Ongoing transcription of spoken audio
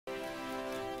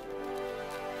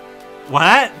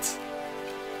What?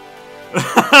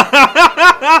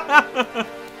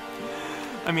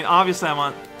 I mean, obviously I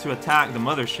want to attack the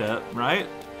mothership, right?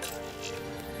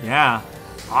 Yeah,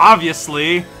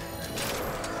 obviously.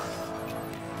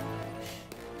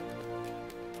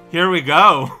 Here we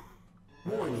go.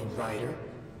 Warning, Rider.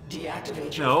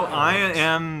 Deactivate your No, I firearms.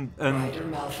 am... Rider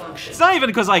malfunction. It's not even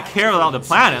because I care about the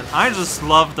planet. I just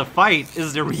love to fight,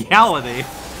 is the reality.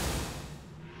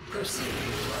 Proceed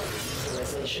with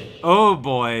realization. Oh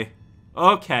boy.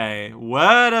 Okay,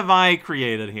 what have I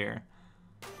created here?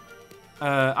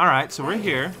 Alright, so we're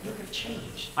here. You have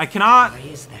changed. I cannot Why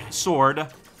is that? sword.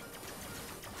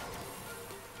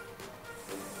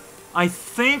 I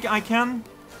think I can.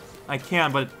 I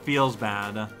can, but it feels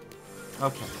bad.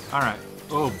 Okay, alright.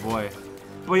 Oh boy.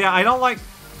 But yeah, I don't like...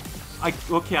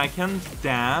 Okay, I can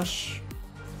dash.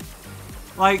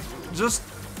 Like, just...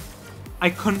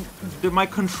 My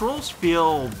controls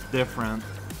feel different.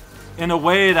 In a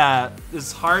way that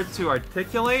is hard to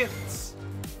articulate.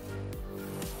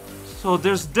 So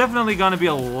there's definitely gonna be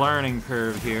a learning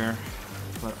curve here.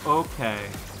 But okay.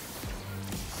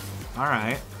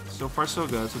 Alright. So far so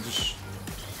good. So just...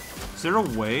 Is there a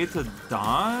way to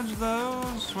dodge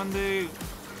those when they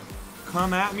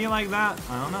come at me like that?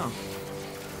 I don't know.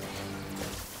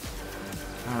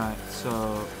 Alright,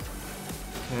 so...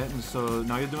 Okay, and so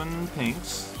now you're doing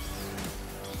pinks.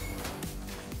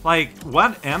 Like,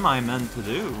 what am I meant to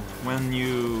do when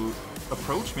you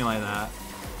approach me like that?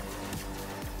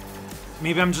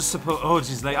 Maybe I'm just supposed... Oh,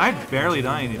 jeez, like, I barely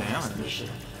done any damage.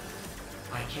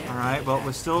 Alright, but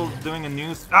we're still doing a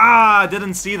new... I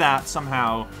didn't see that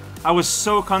somehow. I was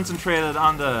so concentrated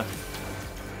on the...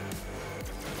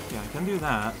 Yeah, I can do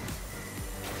that.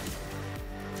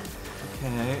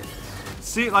 Okay.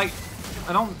 See, like,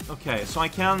 I don't... Okay, so I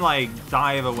can, like,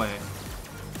 dive away.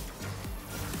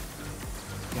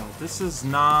 Yeah, this is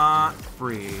not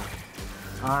free.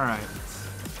 Alright.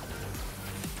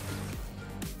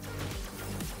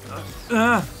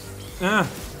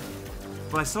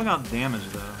 But I still got damage,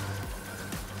 though.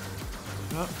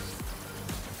 Oh.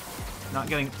 Not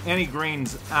getting any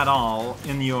greens at all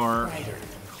in your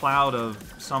cloud of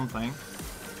something.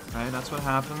 Right, that's what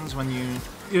happens when you...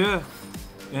 Yeah.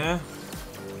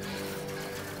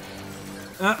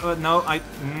 No,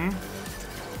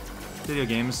 Video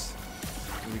games.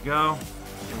 Here we go.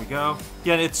 Here we go.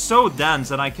 Yeah, it's so dense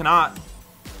that I cannot...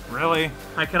 Really?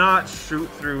 I cannot shoot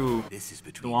through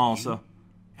the wall, so...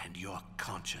 And your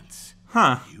conscience.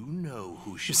 Huh. You know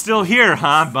who should... You're still here,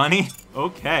 huh, bunny?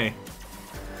 Okay.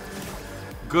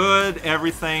 Good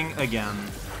everything again.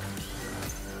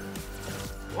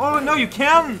 Oh, no, you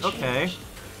can! Okay.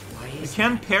 You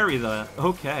can parry that.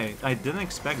 Okay. I didn't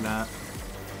expect that.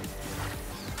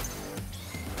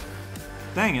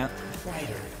 Dang it.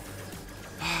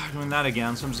 Doing that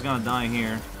again, so I'm just gonna die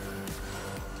here.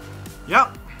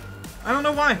 Yep. I don't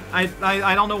know why. I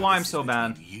don't know why I'm so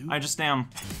bad. I just am.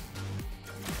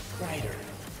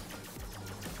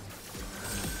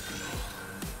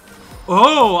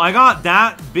 Oh, I got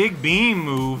that big beam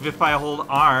move if I hold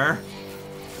R.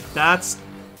 That's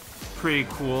pretty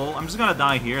cool. I'm just gonna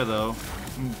die here, though.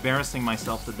 Embarrassing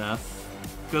myself to death.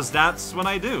 Because that's what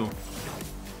I do.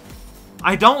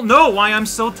 I don't know why I'm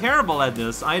so terrible at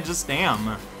this. I just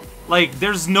am. Like,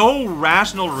 there's no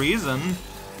rational reason.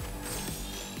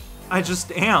 I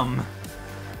just am.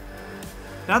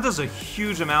 That does a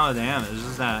huge amount of damage.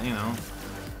 Just that, you know,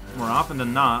 more often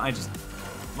than not, I just,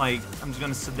 like, I'm just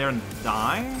gonna sit there and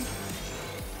die?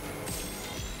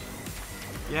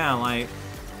 Yeah, like,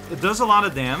 it does a lot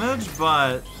of damage,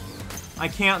 but I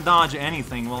can't dodge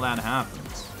anything while that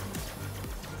happens.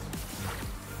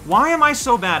 Why am I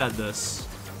so bad at this?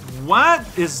 What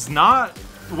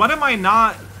am I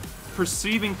not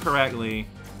perceiving correctly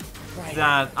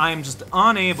that I'm just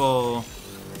unable...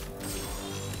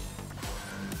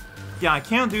 Yeah, I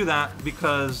can't do that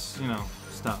because, you know,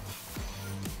 stuff.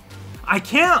 I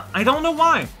can't! I don't know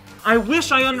why! I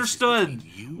wish I understood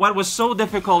what was so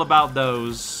difficult about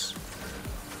those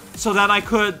so that I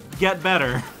could get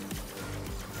better.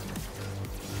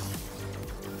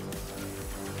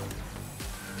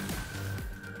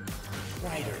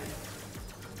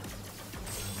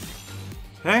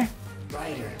 Okay?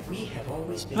 Ryder, we have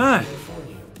always been here for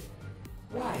you.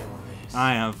 Why all this?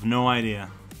 I have no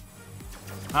idea.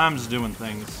 I'm just doing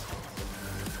things.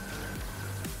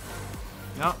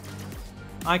 Yep.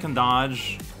 I can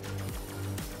dodge.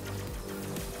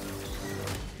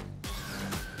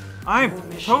 I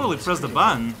totally pressed the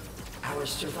button. Our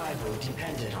survival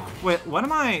depended on it. Wait, what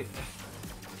am I...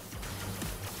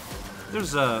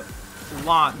 There's a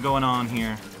lot going on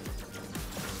here.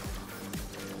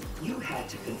 You had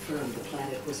to confirm the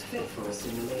planet was fit for a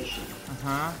simulation.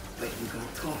 Uh-huh. But you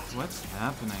got caught. What's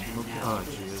happening? And Okay. now Oh,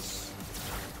 this.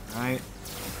 jeez. Alright.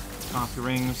 Coffee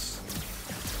rings.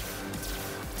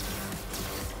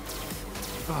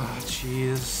 Oh,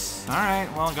 jeez.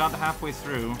 Alright, well, got halfway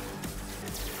through.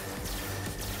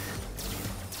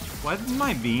 Why didn't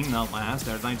my beam not last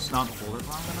there? Did I just not hold it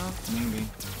long enough? Maybe.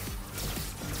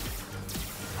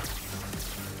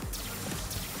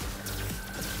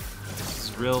 This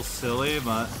is real silly,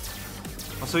 but...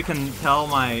 Also, you can tell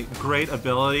my great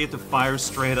ability to fire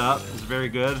straight up is very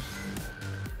good.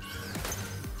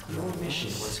 Your mission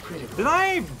was critical. Did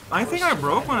I think I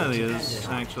broke one of these,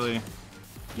 actually.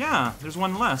 Yeah, there's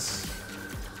one less.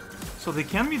 So they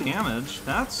can be damaged.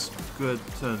 That's good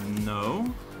to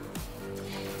know.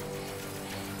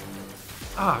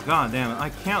 Ah, god damn it. I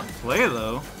can't play,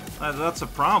 though. That's a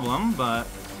problem, but...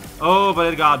 Oh,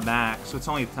 but it got back, so it's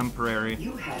only temporary.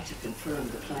 You had to confirm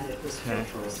the planet was fit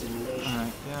for a simulation.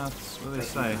 Alright, yeah, that's what they But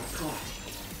say. you got caught.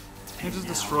 Can I just And now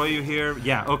destroy you here?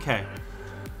 Yeah, okay.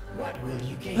 What will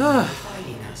you gain by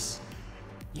fighting us?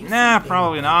 You Nah, think they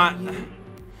probably will not. welcome you?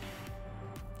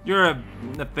 You're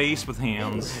a face with They will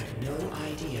hands. have no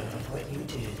idea of what you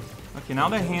did. Okay, now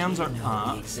the They don't hands are even know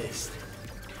up. we exist.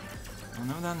 I don't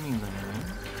know if that means anything.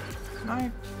 Can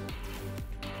I?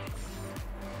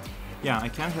 Yeah, I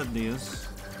can hit these.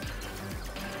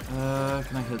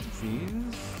 Can I hit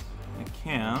these? I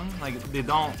can. Like, they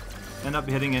don't end up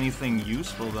hitting anything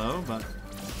useful, though, but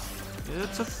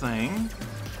it's a thing.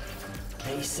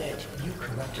 They said you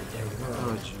corrupted their Oh,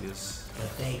 world, jeez.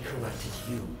 but they corrupted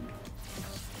you.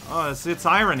 Oh, it's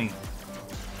irony.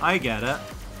 I get it.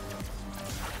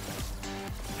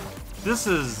 This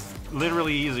is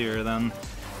literally easier than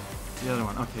the other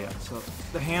one. Okay, yeah, so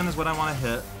the hand is what I want to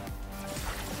hit.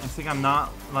 I think I'm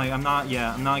not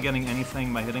getting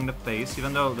anything by hitting the face,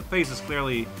 even though the face is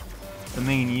clearly the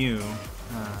main U.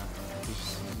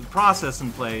 There's a process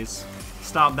in place.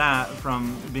 Stop that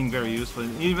from being very useful.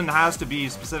 It even has to be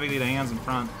specifically the hands in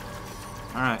front.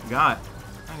 Alright, got it.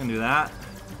 I can do that.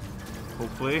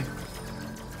 Hopefully.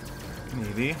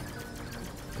 Maybe.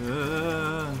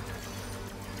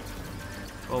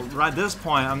 Well, right at this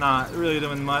point, I'm not really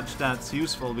doing much that's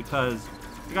useful because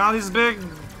you got these big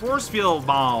force field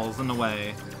balls in the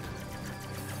way.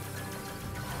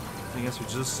 I guess we're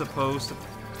just supposed to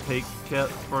take it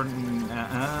for... It's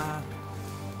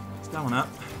that one up.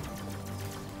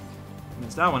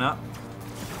 Missed that one up.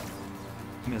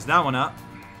 Missed that one up.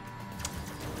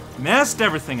 Messed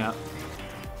everything up.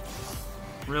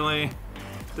 Really?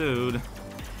 Dude.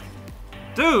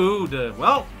 Dude!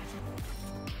 Well,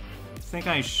 I think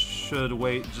I should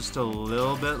wait just a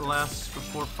little bit less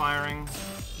before firing.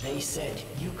 They said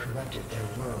you corrupted their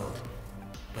world,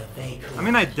 but they corrupted I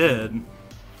mean, I did.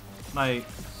 Like,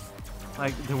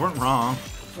 they weren't wrong.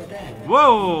 For them,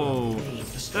 Whoa! you remain a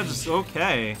That's stranger, just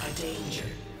okay. a danger.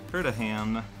 Hurt a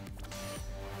hand.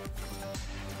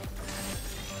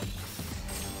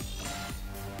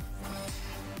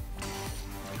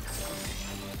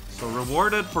 So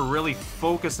rewarded for really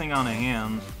focusing on a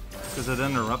hand, because it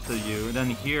interrupted you. And then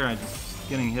here, I'm just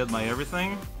getting hit by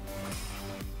everything.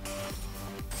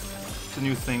 It's a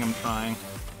new thing I'm trying.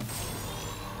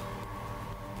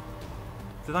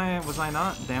 Was I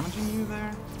not damaging you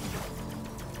there?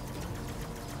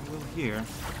 I will here.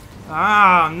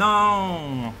 Ah,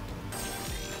 no!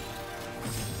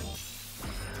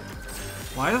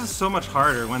 Why is it so much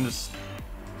harder when just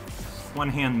one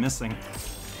hand missing?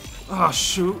 Oh,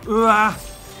 shoot. Ah.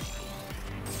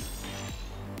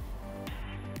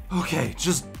 Okay,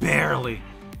 just barely.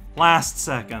 Last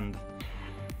second.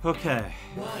 Okay.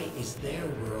 Why is their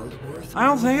world worth I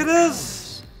don't more think it than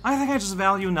is. I think I just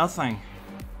value nothing.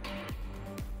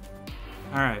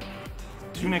 Alright.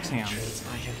 Two next have hands. traits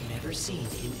I have never seen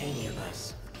in any of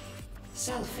us.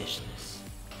 Selfishness.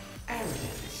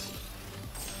 Arrogance.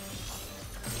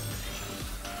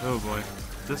 Oh boy.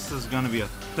 This is gonna be a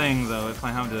thing though if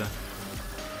I have to...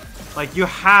 Like, you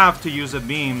have to use a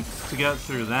beam to get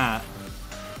through that.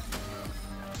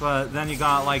 But then you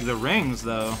got, like, the rings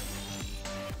though.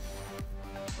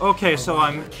 Okay, so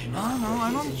I'm...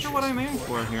 I'm not sure what I'm aiming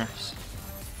for here.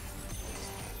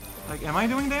 Like, am I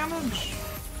doing damage?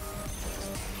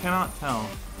 Cannot tell.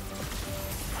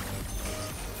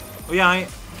 Oh yeah,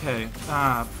 okay.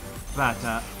 Pat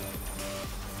that.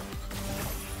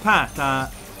 Pat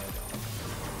that.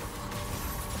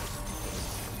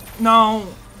 No!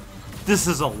 This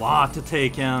is a lot to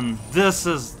take in. This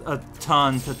is a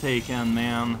ton to take in,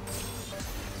 man.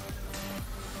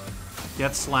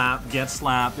 Get slapped,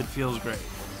 it feels great.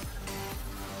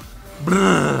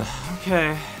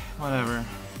 Okay, whatever.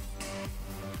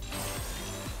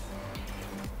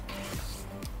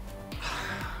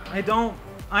 I don't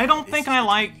think I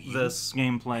like this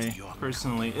gameplay,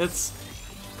 personally. It's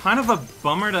kind of a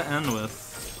bummer to end with.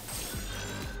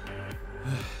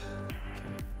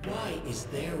 Why is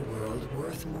their world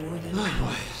worth more than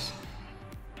ours?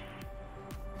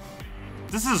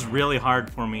 This is really hard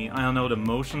for me. I don't know the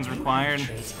motions required.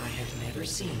 Traits I have never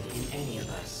seen in any of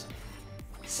us.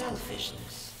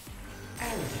 Selfishness.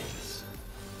 Arrogance.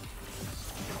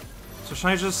 So should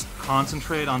I just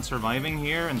concentrate on surviving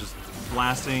here and just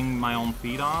blasting my own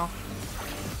feet off?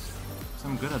 'Cause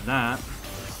I'm good at that.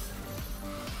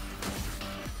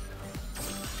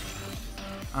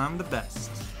 I'm the best.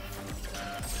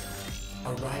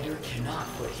 A rider cannot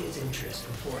put his interest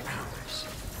before ours.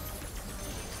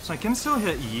 So I can still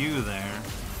hit you there.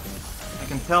 I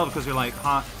can tell because you're like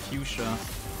hot fuchsia.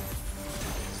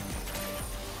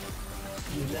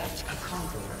 You left a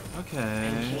conqueror. Okay.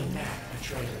 And came back a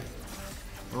traitor.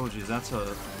 Oh geez, that's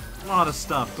a lot of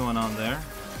stuff going on there.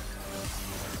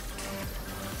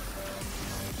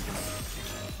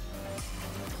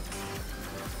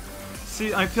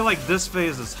 See, I feel like this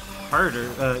phase is harder,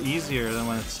 easier than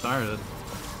when it started.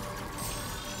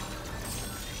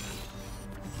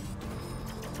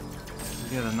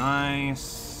 Get a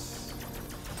nice...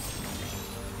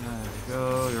 There we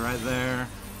go, you're right there.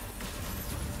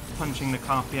 Punching the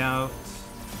copy out.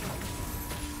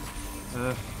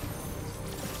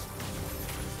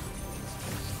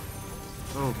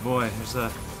 Oh boy, there's a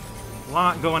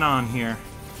lot going on here.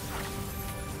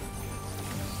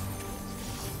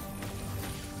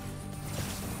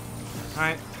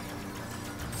 Alright.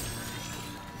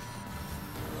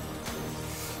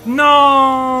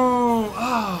 No!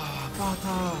 Ah,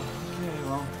 Bata. Okay,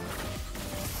 well.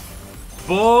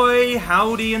 Boy,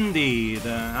 howdy indeed.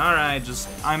 Alright,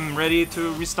 I'm ready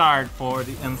to restart for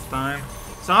the nth time.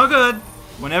 It's all good.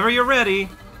 Whenever you're ready.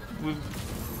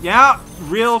 Yeah,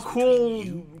 real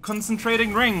cool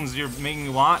concentrating rings you're making me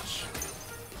watch.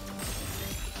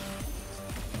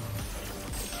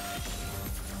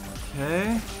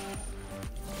 Okay.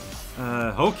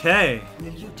 Okay.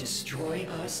 Will you destroy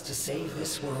us to save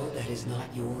this world that is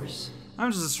not yours?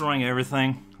 I'm just destroying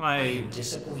everything. I am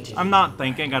disappointed. I'm not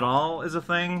thinking at all is a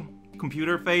thing.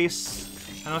 Computer face.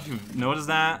 I don't know if you've noticed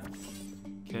that.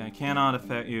 Okay, I cannot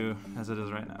affect you as it is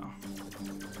right now.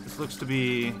 This looks to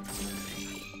be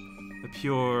a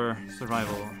pure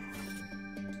survival.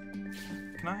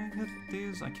 Can I hit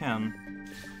these? I can.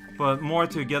 But more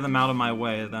to get them out of my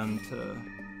way than to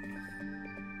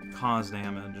cause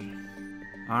damage.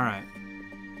 Alright.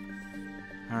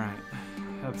 Alright.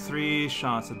 I have 3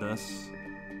 shots at this.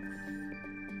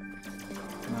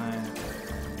 I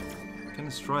can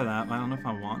destroy that, but I don't know if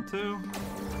I want to.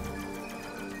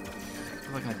 I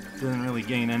feel like I didn't really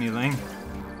gain anything.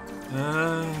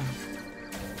 I'm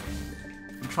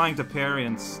trying to parry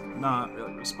and it's not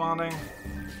really responding.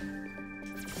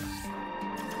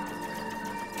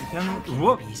 I can...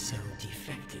 Whoop! Be so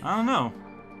defective. I don't know.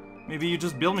 Maybe you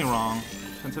just build me wrong.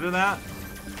 Consider that.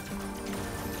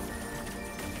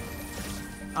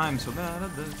 I'm so bad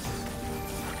at this.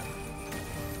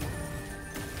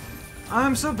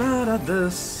 I'm so bad at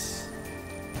this.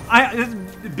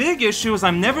 The big issue is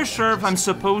I'm never sure if I'm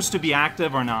supposed to be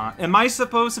active or not. Am I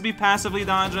supposed to be passively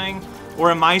dodging? Or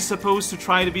am I supposed to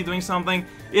try to be doing something?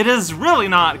 It is really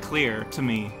not clear to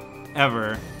me.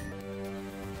 Ever.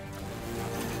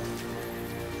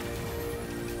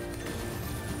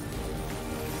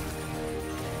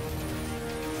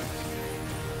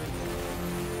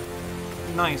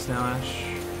 Nice dash.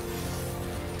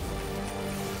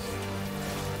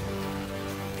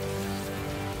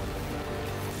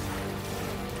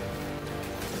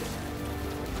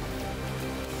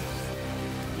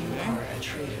 You are a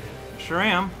traitor. Sure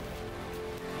am.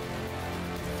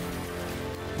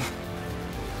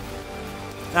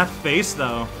 That face,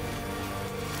 though.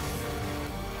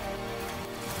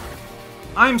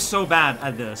 I'm so bad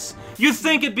at this. You'd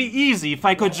think it'd be easy if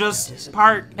I could just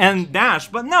part and dash,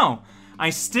 but no. I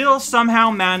still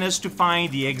somehow managed to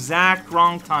find the exact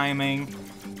wrong timing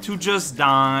to just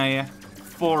die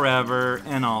forever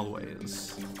and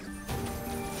always.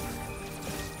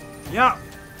 Yeah,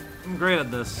 I'm great at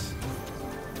this.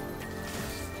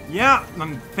 Yeah,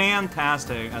 I'm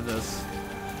fantastic at this.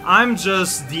 I'm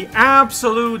just the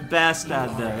absolute best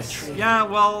at this. Yeah,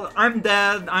 well, I'm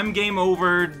dead. I'm game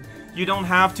over. You don't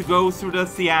have to go through the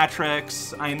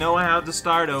theatrics. I know how to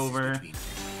start over.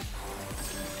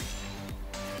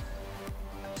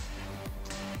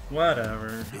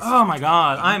 Whatever. Oh my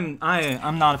god, I'm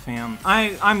not a fan.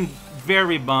 I'm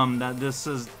very bummed that this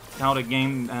is how the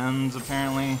game ends,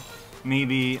 apparently.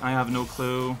 Maybe I have no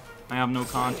clue. I have no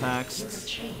context. You've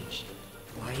changed.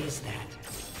 Why is that?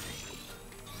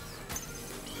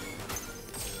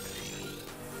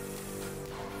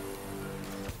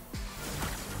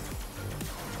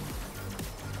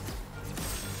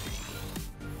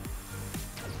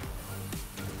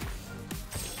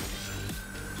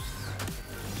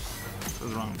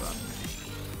 Press the wrong button.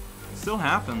 Still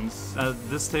happens at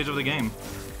this stage of the game.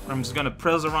 I'm just gonna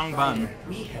press the wrong button.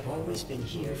 We have always been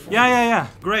here for Yeah.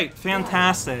 Great.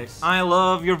 Fantastic. I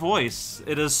love your voice.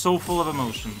 It is so full of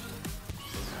emotion.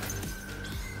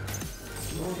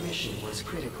 Your mission was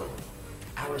critical.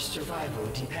 Our survival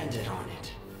depended on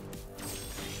it.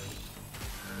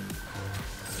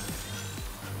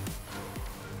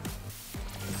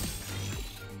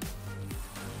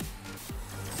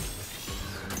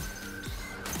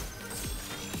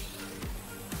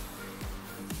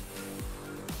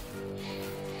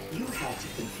 You had to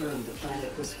confirm the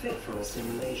planet was fit for a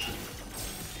simulation.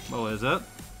 Well, is it?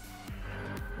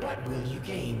 What will you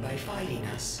gain by fighting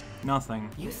us? Nothing.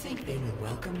 You think they will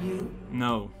welcome you?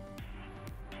 No.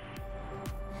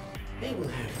 They will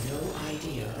have no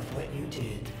idea of what you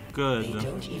did. Good. They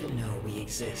don't even know we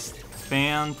exist.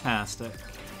 Fantastic.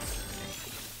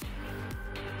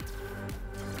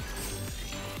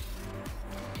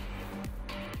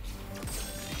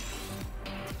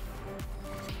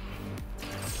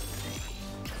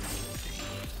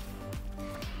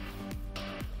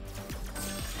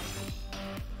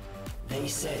 They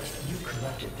said you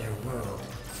corrupted their world,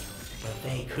 but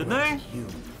they Did corrupted they? you.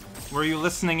 Were you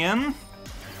listening in?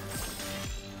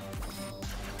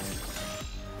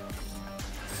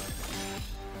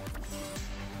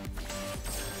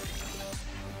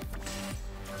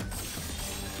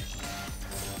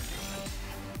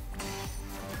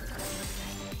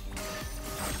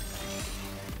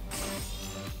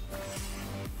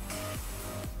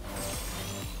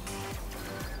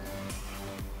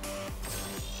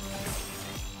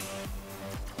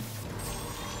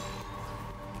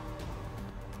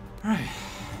 Right.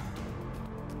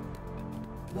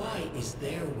 Why is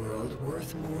their world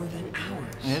worth more than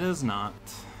ours? It is not.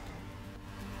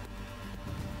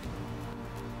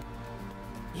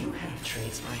 You have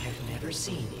traits I have never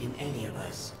seen in any of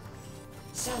us.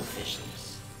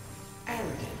 Selfishness.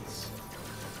 Arrogance.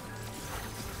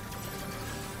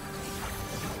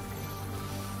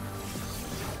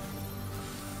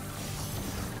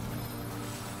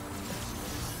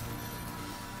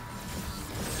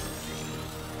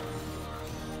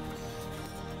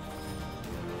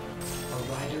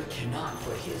 A rider cannot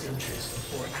put his interest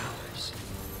before ours.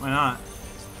 Why not?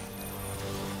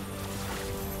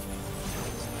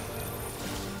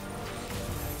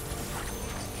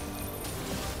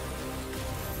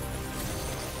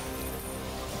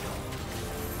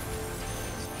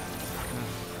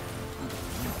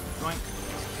 Doink,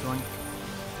 doink,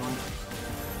 doink,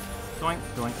 doink,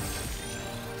 doink.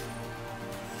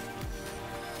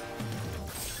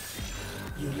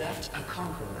 You left a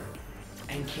conqueror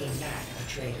and came back a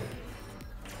traitor.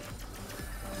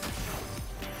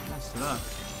 Messed it up.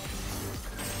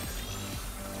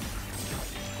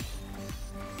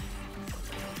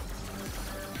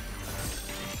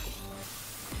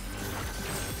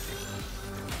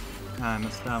 I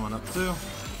messed that one up too.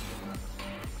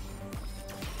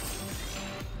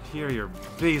 Here you're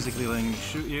basically letting me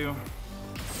shoot you.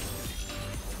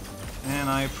 And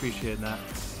I appreciate that.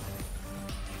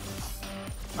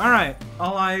 Alright,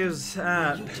 all eyes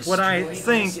at what I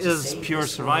think is pure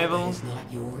survival. Is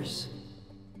not yours.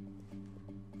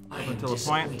 I am Until a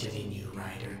point. disappointed in you,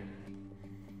 Ryder.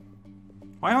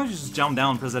 Why don't you just jump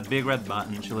down and press that big red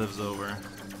button she lives over?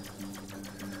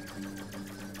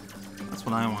 That's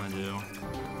what I want to do.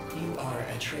 You are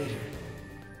a traitor.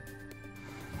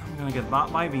 I'm gonna get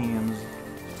bought by beams.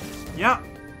 Yeah.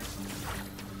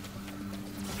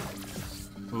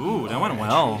 Ooh, that went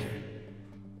well.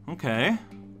 Okay.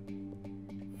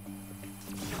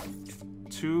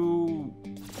 Too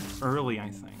early, I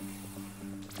think.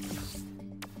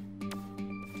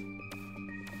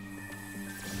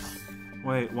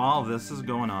 Wait, while this is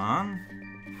going on?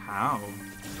 How?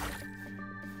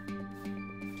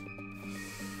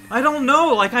 I don't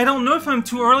know, like, I don't know if I'm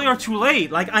too early or too late.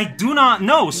 Like, I do not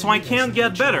know, so I can't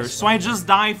get better, so I just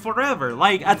die forever.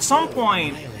 Like, at some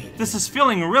point, this is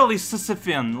feeling really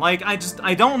Sisyphean. Like,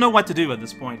 I don't know what to do at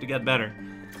this point to get better.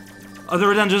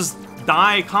 Other than just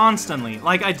die constantly.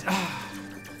 Like,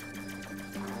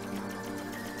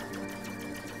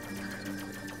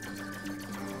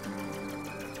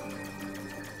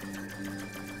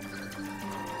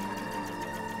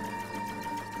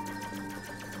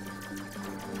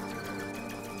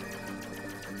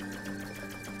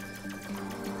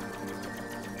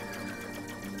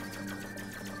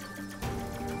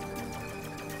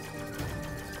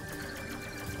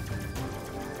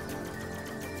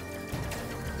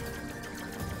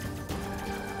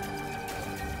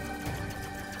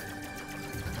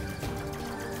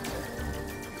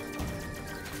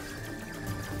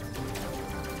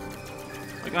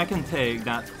 Like, I can take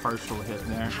that partial hit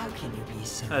there. How can you be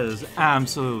so? That is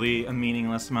absolutely a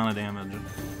meaningless amount of damage.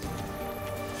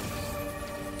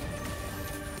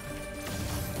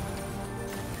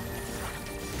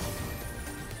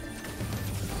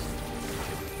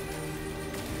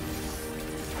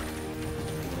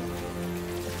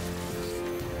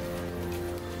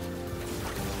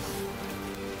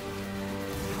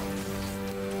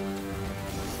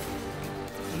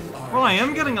 Well, I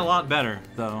am getting a lot better,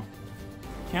 though.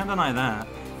 Can't deny that.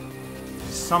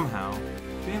 Somehow.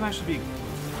 Maybe I should be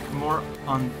more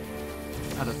on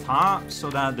at the top so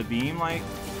that the beam, like,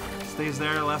 stays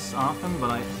there less often,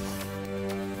 but I...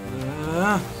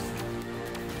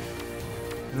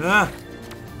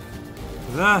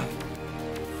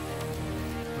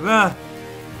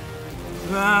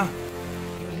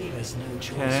 You leave us no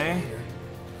choice, Okay. Spider.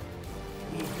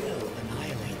 We will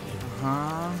annihilate you.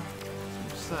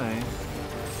 Say.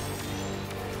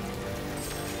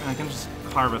 I can just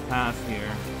carve a path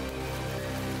here.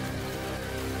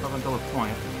 Up until a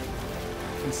point.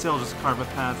 I can still just carve a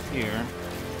path here.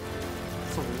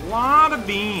 It's a lot of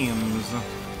beams.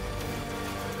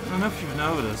 I don't know if you've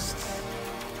noticed.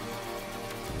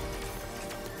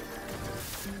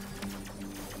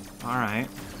 Alright.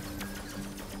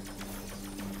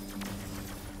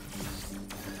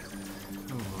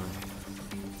 Oh boy.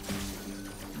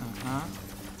 Uh-huh.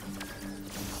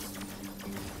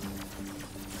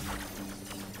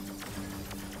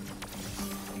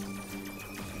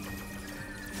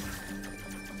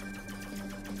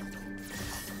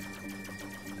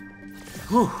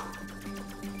 Whew.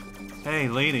 Hey,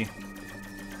 lady.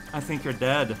 I think you're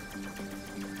dead.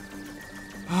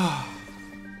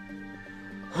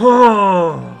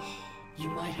 You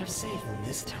might have saved them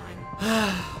this time.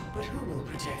 But who will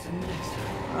protect them next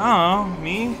time? Oh,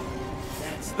 me?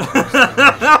 That's the worst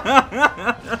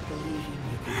thing. Believing you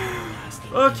could be a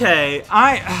lasting Okay,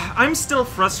 I'm still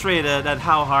frustrated at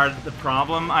how hard the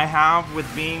problem I have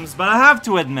with beams, but I have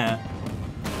to admit,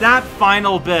 that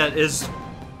final bit is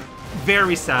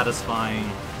very satisfying.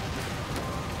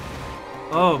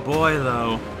 Oh boy,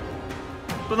 though.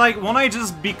 But like, won't I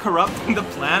just be corrupting the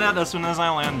planet as soon as I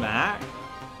land back?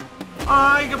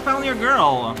 I found your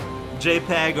girl.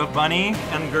 JPEG of bunny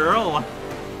and girl.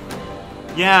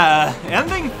 Yeah,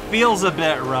 ending feels a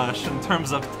bit rushed in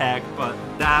terms of tech, but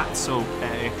that's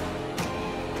okay.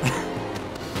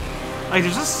 Like,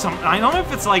 there's just some... I don't know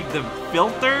if it's like the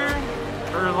filter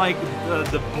or like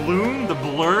the bloom, the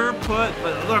blur put,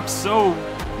 but it looks so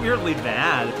weirdly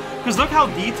bad. Because look how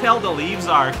detailed the leaves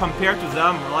are compared to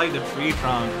them, like the tree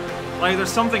trunk. Like, there's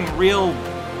something real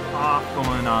off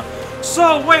going on.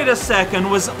 So, wait a second,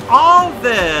 was all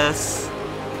this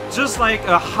just like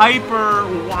a hyper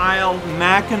wild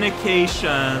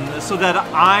machinication so that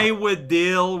I would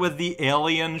deal with the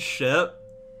alien ship?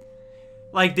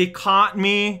 Like, they caught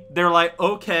me, they're like,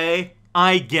 okay,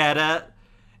 I get it.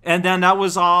 And then that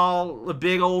was all a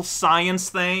big old science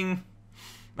thing.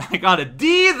 I got a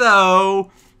D,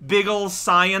 though! Big old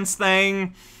science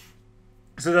thing.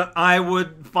 So that I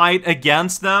would fight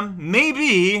against them?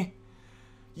 Maybe.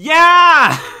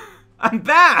 Yeah! I'm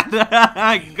bad!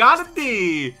 I got a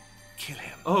D! Kill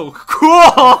him. Oh,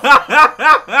 cool!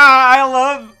 I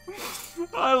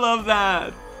love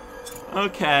that.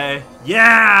 Okay.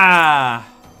 Yeah!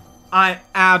 I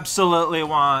absolutely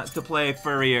want to play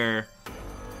Furrier.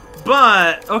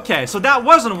 But, okay, so that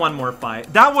wasn't one more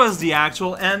fight. That was the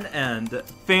actual end.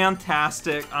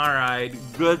 Fantastic. Alright,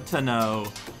 good to know.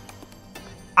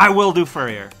 I will do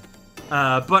Furrier.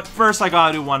 But first I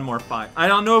gotta do one more fight. I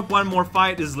don't know if one more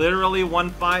fight is literally one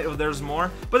fight or there's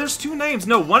more. But there's two names.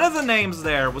 No, one of the names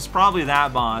there was probably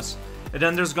that boss. And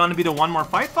then there's gonna be the one more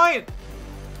fight?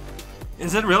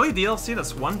 Is it really DLC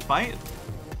that's one fight?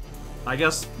 I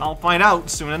guess I'll find out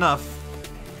soon enough.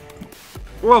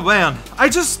 Oh man, I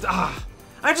just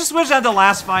wish that the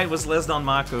last fight was Liz Don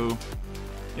Maku.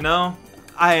 You know?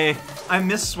 I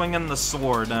miss swinging the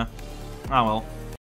sword. Oh well.